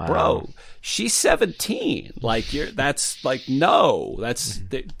 and I'm like, wow. "Bro, she's 17. Like, that's like, no, that's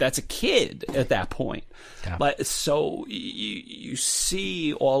a kid at that point." Yeah. But so you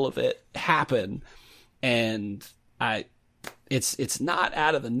see all of it happen, and it's not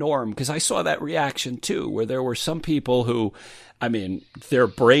out of the norm, because I saw that reaction too, where there were some people who, their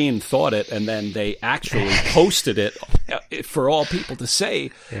brain thought it, and then they actually posted it for all people to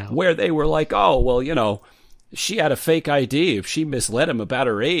see, where they were like, oh, well, she had a fake ID. If she misled him about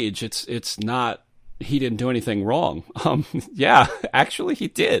her age, it's not, he didn't do anything wrong. Yeah, actually he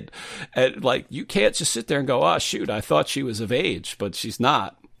did. And like, you can't just sit there and go, oh, shoot, I thought she was of age, but she's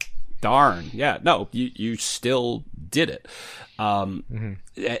not. Darn. Yeah, no, you still did it.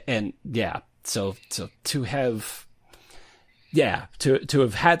 And yeah, so to have... Yeah, to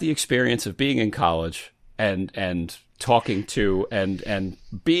have had the experience of being in college and talking to and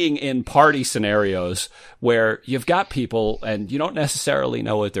being in party scenarios where you've got people and you don't necessarily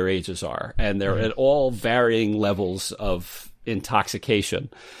know what their ages are, and they're at all varying levels of intoxication,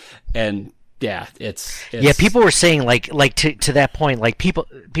 and Yeah, it's yeah. People were saying like to that point, like people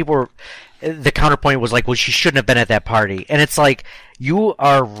were. The counterpoint was like, well, she shouldn't have been at that party, and it's like, you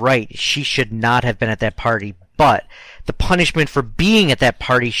are right. She should not have been at that party, but the punishment for being at that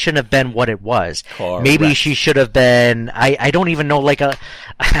party shouldn't have been what it was. Correct. Maybe she should have been. I don't even know, like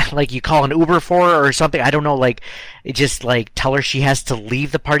like you call an Uber for her or something. I don't know, like just like tell her she has to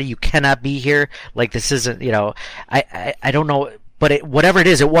leave the party. You cannot be here. Like this isn't. I don't know. But whatever it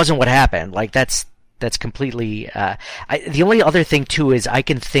is, it wasn't what happened. Like that's completely. The only other thing too is I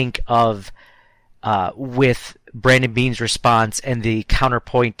can think of with Brandon Beane's response and the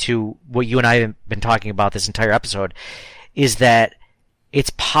counterpoint to what you and I have been talking about this entire episode is that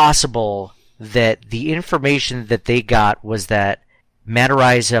it's possible that the information that they got was that Matt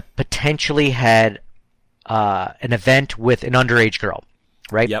Araiza potentially had an event with an underage girl,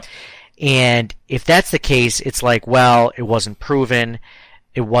 right? Yep. And if that's the case, it's like, well, it wasn't proven.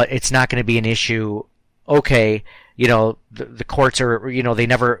 It's not going to be an issue. Okay, the courts are, they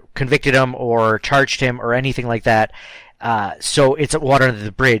never convicted him or charged him or anything like that. So it's water under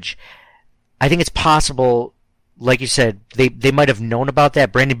the bridge. I think it's possible, like you said, they might have known about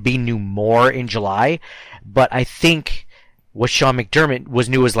that. Brandon Beane knew more in July, but I think what Sean McDermott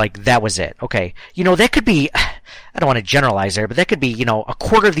knew was like, that was it. Okay. That could be, I don't want to generalize there, but that could be, a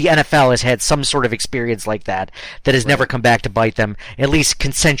quarter of the NFL has had some sort of experience like that has never come back to bite them, at least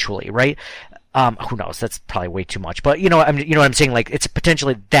consensually, right? Who knows? That's probably way too much, but you know what I'm saying? Like, it's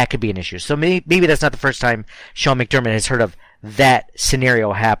potentially that could be an issue. So maybe that's not the first time Sean McDermott has heard of that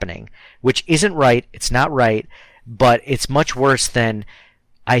scenario happening, which isn't right. It's not right, but it's much worse than.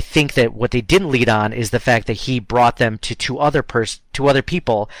 I think that what they didn't lead on is the fact that he brought them to two other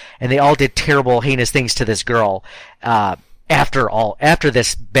people, and they all did terrible, heinous things to this girl. After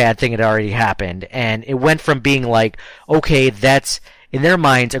this bad thing had already happened, and it went from being like, okay, that's in their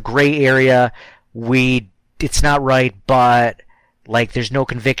minds a gray area. It's not right, but like there's no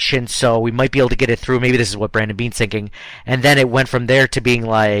conviction, so we might be able to get it through. Maybe this is what Brandon Beane's thinking, and then it went from there to being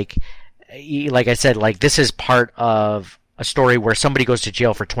like I said, like this is part of a story where somebody goes to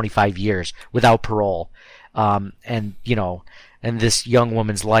jail for 25 years without parole. And this young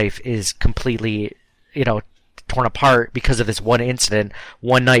woman's life is completely, torn apart because of this one incident,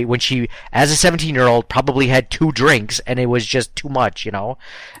 one night when she, as a 17-year-old, probably had 2 drinks and it was just too much,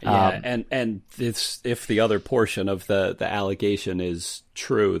 Yeah, and it's, if the other portion of the allegation is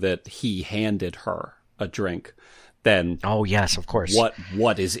true that he handed her a drink, then oh yes, of course.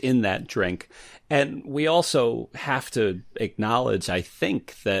 What is in that drink? And we also have to acknowledge, I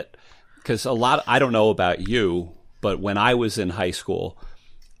think, that because I don't know about you, but when I was in high school,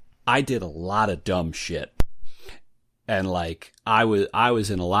 I did a lot of dumb shit. And like I was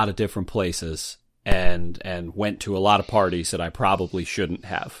in a lot of different places and went to a lot of parties that I probably shouldn't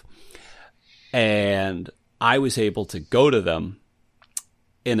have. And I was able to go to them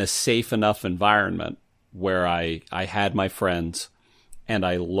in a safe enough environment where I had my friends and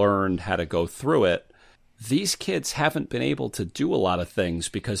I learned how to go through it. These kids haven't been able to do a lot of things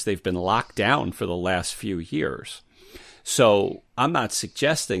because they've been locked down for the last few years. So I'm not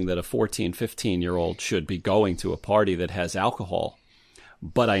suggesting that a 14, 15-year-old should be going to a party that has alcohol,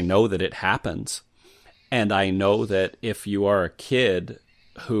 but I know that it happens. And I know that if you are a kid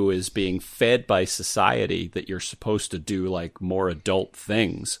who is being fed by society that you're supposed to do like more adult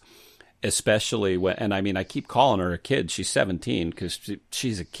things, especially when, and I mean, I keep calling her a kid. She's 17 because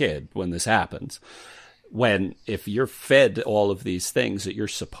she's a kid when this happens. If you're fed all of these things that you're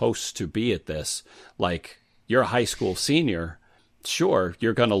supposed to be at this, like you're a high school senior, sure,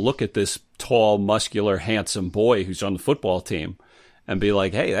 you're going to look at this tall, muscular, handsome boy who's on the football team and be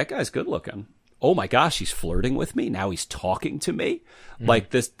like, hey, that guy's good looking. Oh my gosh, he's flirting with me. Now he's talking to me. Mm-hmm. Like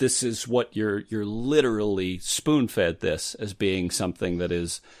this is what you're literally spoon fed this as being something that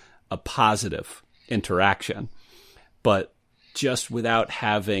is a positive interaction, but just without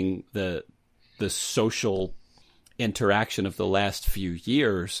having the social interaction of the last few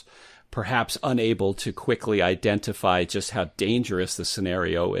years, perhaps unable to quickly identify just how dangerous the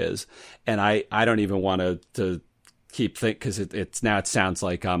scenario is. And I don't even want to keep thinking, because it sounds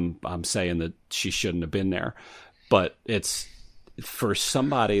like I'm saying that she shouldn't have been there, but it's for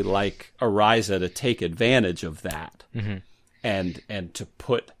somebody like Araiza to take advantage of that. Mm-hmm. and to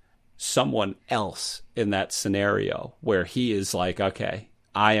put someone else in that scenario where he is like, okay,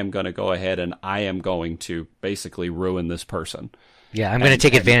 I am going to go ahead and I am going to basically ruin this person. Yeah, I'm going to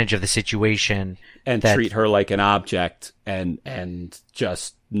take advantage of the situation. And treat her like an object and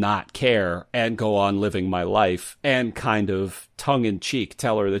just not care and go on living my life and kind of tongue-in-cheek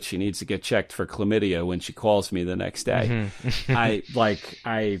tell her that she needs to get checked for chlamydia when she calls me the next day. Mm-hmm.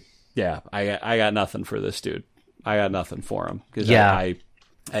 Yeah, I got nothing for this dude. I got nothing for him because I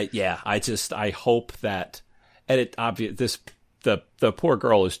hope that, and it obvious the poor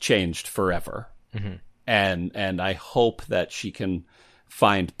girl has changed forever, and I hope that she can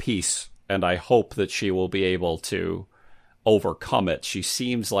find peace, and I hope that she will be able to overcome it. She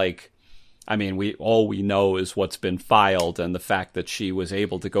seems like, I mean, we know is what's been filed, and the fact that she was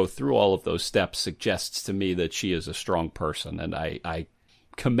able to go through all of those steps suggests to me that she is a strong person, and I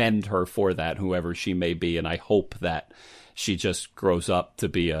commend her for that, whoever she may be, and I hope that she just grows up to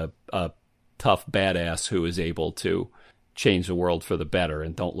be a tough badass who is able to change the world for the better,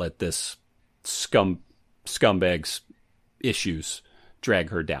 and don't let this scumbag's issues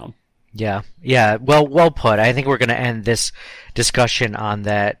drag her down. Yeah. Well put. I think we're going to end this discussion on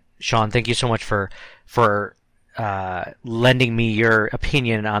that. Sean, thank you so much for lending me your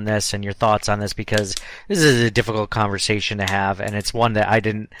opinion on this and your thoughts on this, because this is a difficult conversation to have, and it's one that I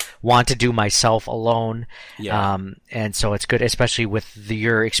didn't want to do myself alone. Yeah. And so it's good, especially with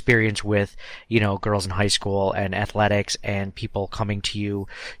your experience with, girls in high school and athletics and people coming to you,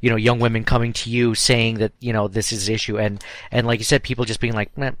 young women coming to you saying that, this is an issue. And like you said, people just being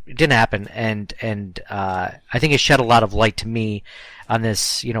like, it didn't happen. And I think it shed a lot of light to me on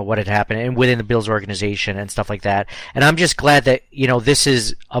this, what had happened, and within the Bills organization and stuff like that. And I'm just glad that, this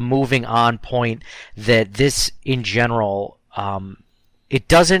is a moving on point, that this in general, it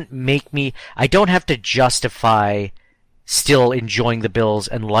doesn't make me, I don't have to justify still enjoying the Bills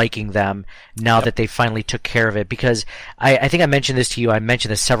and liking them now that they finally took care of it. Because I think I mentioned this to you. I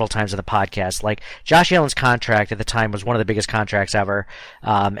mentioned this several times on the podcast. Like, Josh Allen's contract at the time was one of the biggest contracts ever.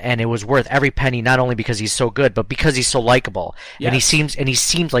 And it was worth every penny, not only because he's so good, but because he's so likable. Yes. And he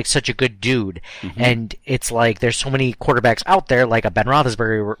seems like such a good dude. Mm-hmm. And it's like, there's so many quarterbacks out there, like a Ben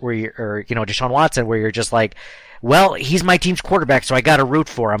Roethlisberger or Deshaun Watson, where you're just like, well, he's my team's quarterback, so I got to root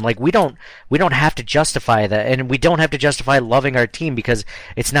for him. Like, we don't have to justify that, and we don't have to justify loving our team, because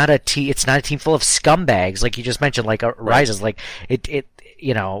it's not a team full of scumbags, like you just mentioned, like Araiza's. Like,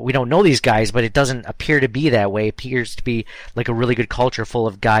 we don't know these guys, but it doesn't appear to be that way. It appears to be like a really good culture full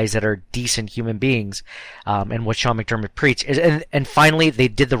of guys that are decent human beings, and what Sean McDermott preached. And finally, they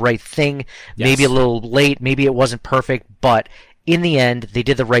did the right thing. Yes. Maybe a little late, maybe it wasn't perfect, but in the end, they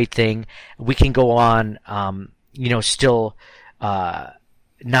did the right thing. We can go on, still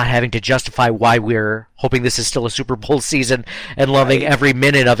not having to justify why we're hoping this is still a Super Bowl season and loving every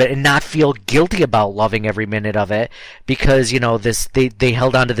minute of it, and not feel guilty about loving every minute of it, because they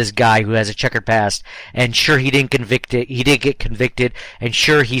held on to this guy who has a checkered past, and sure, he did get convicted, and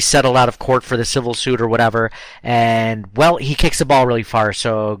sure, he settled out of court for the civil suit or whatever, and well, he kicks the ball really far,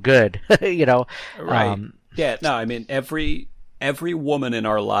 so good. Right. Yeah, no, I mean, every woman in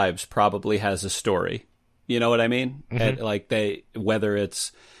our lives probably has a story. You know what I mean? Mm-hmm. And whether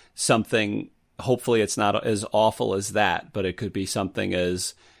it's something, hopefully it's not as awful as that, but it could be something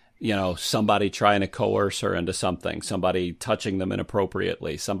as, somebody trying to coerce her into something, somebody touching them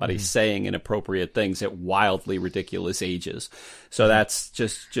inappropriately, somebody saying inappropriate things at wildly ridiculous ages. So that's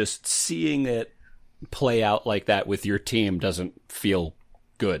just seeing it play out like that with your team doesn't feel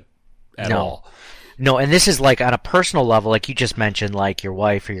good at all. No, and this is like on a personal level, like you just mentioned, like your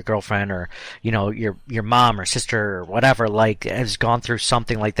wife or your girlfriend or, your mom or sister or whatever, like, has gone through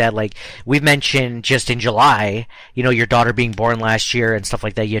something like that. Like, we've mentioned just in July, your daughter being born last year and stuff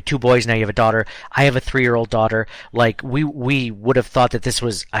like that. You had 2 boys, now you have a daughter. I have a 3-year-old daughter. Like, we would have thought that this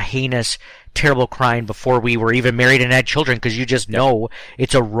was a heinous, terrible crime before we were even married and had children, because you just know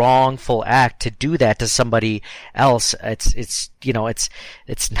it's a wrongful act to do that to somebody else. It's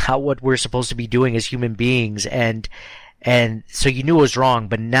not what we're supposed to be doing as human beings, and so you knew it was wrong.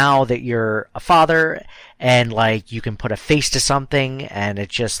 But now that you're a father and like you can put a face to something, and it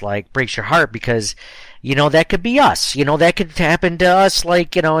just like breaks your heart, because that could be us. That could happen to us,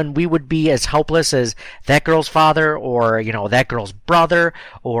 like, and we would be as helpless as that girl's father, or, that girl's brother,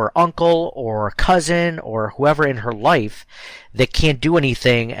 or uncle, or cousin, or whoever in her life that can't do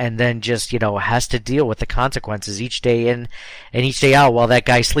anything, and then just, has to deal with the consequences each day in and each day out while that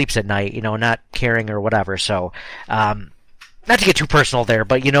guy sleeps at night, not caring or whatever. So, not to get too personal there,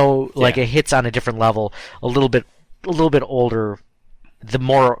 but, like, it hits on a different level, a little bit older, the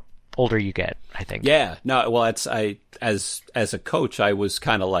more older you get, I think. Yeah, no, well, as a coach, I was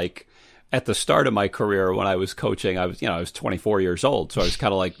kind of like, at the start of my career when I was coaching, I was 24 years old, so I was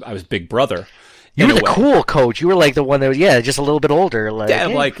kind of like, I was big brother. You were the cool coach. You were like the one that was, just a little bit older.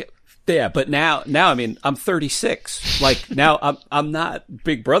 Like, but now, I mean, I'm 36. Like, now I'm not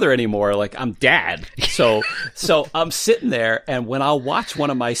big brother anymore. Like, I'm dad. So I'm sitting there, and when I'll watch one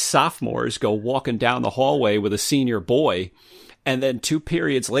of my sophomores go walking down the hallway with a senior boy, And then 2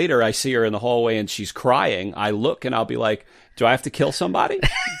 periods later, I see her in the hallway and she's crying. I look and I'll be like, do I have to kill somebody?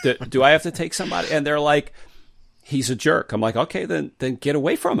 Do I have to take somebody? And they're like, he's a jerk. I'm like, okay, then get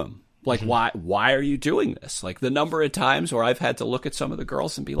away from him. Like, why are you doing this? Like, the number of times where I've had to look at some of the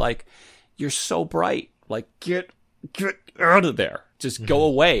girls and be like, you're so bright. Like, get out of there. Just go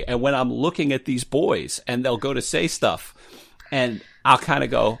away. And when I'm looking at these boys and they'll go to say stuff and I'll kind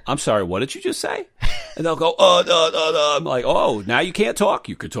of go, I'm sorry, what did you just say? And they'll go, I'm like, oh, now you can't talk.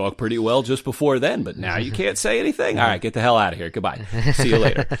 You could talk pretty well just before then, but now you can't say anything? All right, get the hell out of here. Goodbye. See you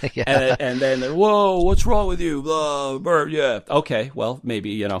later. Yeah. And then they're, whoa, what's wrong with you? Yeah. Okay, well,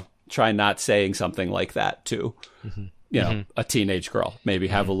 maybe, try not saying something like that to, a teenage girl. Maybe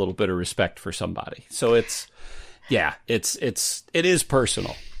have a little bit of respect for somebody. So it is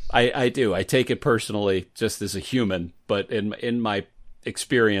personal. I do. I take it personally just as a human, but in my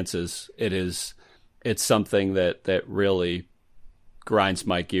experiences, it's something that really grinds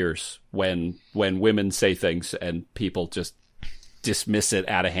my gears when women say things and people just dismiss it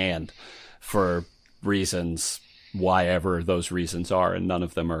out of hand for reasons, why-ever those reasons are, and none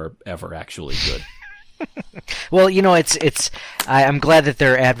of them are ever actually good. Well, I'm glad that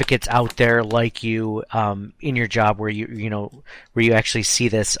there are advocates out there like you in your job where where you actually see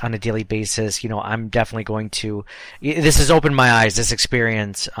this on a daily basis. I'm definitely going to. This has opened my eyes. This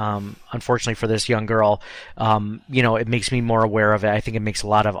experience, unfortunately for this young girl, it makes me more aware of it. I think it makes a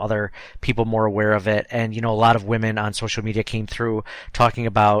lot of other people more aware of it. And a lot of women on social media came through talking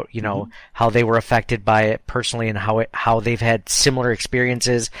about how they were affected by it personally and how they've had similar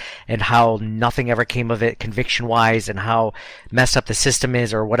experiences and how nothing ever came of it conviction wise and how messed up the system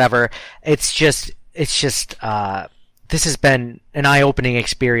is or whatever. It's just this has been an eye-opening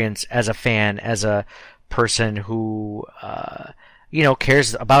experience as a fan, as a person who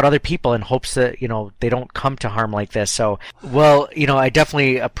cares about other people and hopes that they don't come to harm like this. So I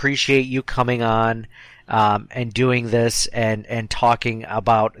definitely appreciate you coming on and doing this and talking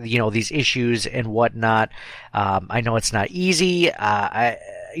about these issues and whatnot. I know it's not easy.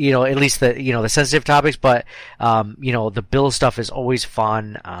 At least the sensitive topics, but the Bill stuff is always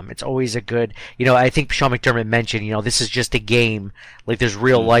fun. It's always a good, I think Sean McDermott mentioned, this is just a game. Like there's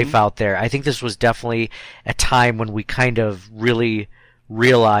real life out there. I think this was definitely a time when we kind of really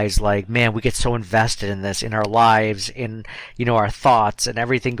realized, like, man, we get so invested in this, in our lives, in our thoughts and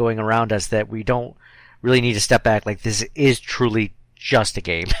everything going around us that we don't really need to step back. Like this is truly just a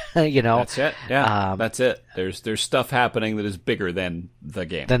game, That's it. Yeah, that's it. There's stuff happening that is bigger than the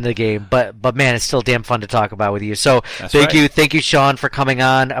game. But man, it's still damn fun to talk about with you. So thank you, Sean, for coming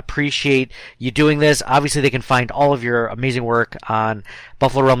on. Appreciate you doing this. Obviously, they can find all of your amazing work on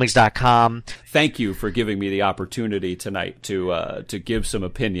BuffaloRumblings.com. Thank you for giving me the opportunity tonight to give some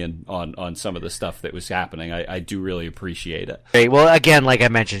opinion on some of the stuff that was happening. I do really appreciate it. Great. Well, again, like I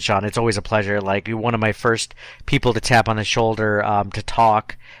mentioned, Sean, it's always a pleasure. Like, you're one of my first people to tap on the shoulder to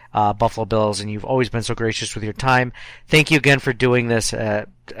talk Buffalo Bills, and you've always been so gracious with your time. Thank you again for doing this. I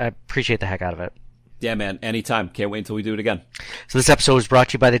appreciate the heck out of it. Yeah, man. Anytime. Can't wait until we do it again. So this episode was brought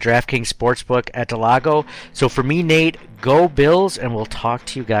to you by the DraftKings Sportsbook at Delago. So for me, Nate, go Bills, and we'll talk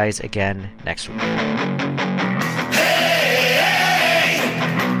to you guys again next week.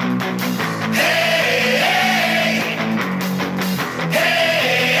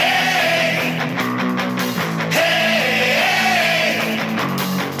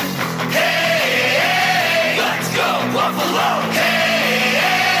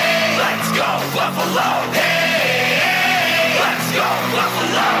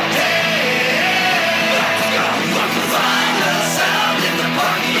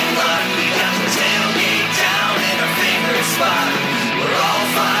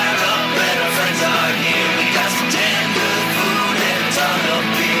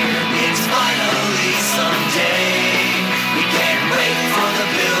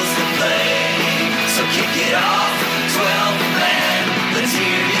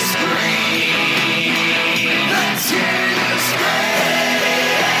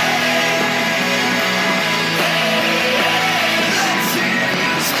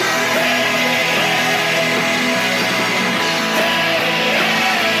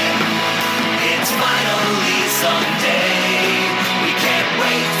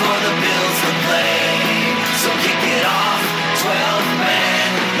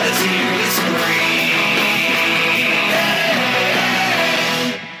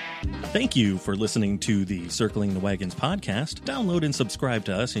 Thank you for listening to the Circling the Wagons podcast. Download and subscribe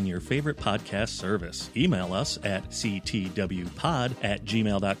to us in your favorite podcast service. Email us at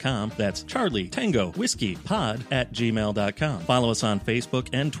ctwpod@gmail.com. That's Charlie Tango Whiskey Pod @gmail.com. Follow us on Facebook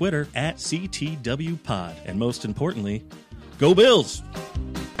and Twitter @CTWPod. And most importantly, Go Bills!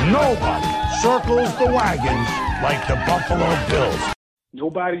 Nobody circles the wagons like the Buffalo Bills.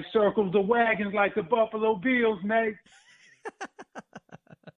 Nobody circles the wagons like the Buffalo Bills, Nate.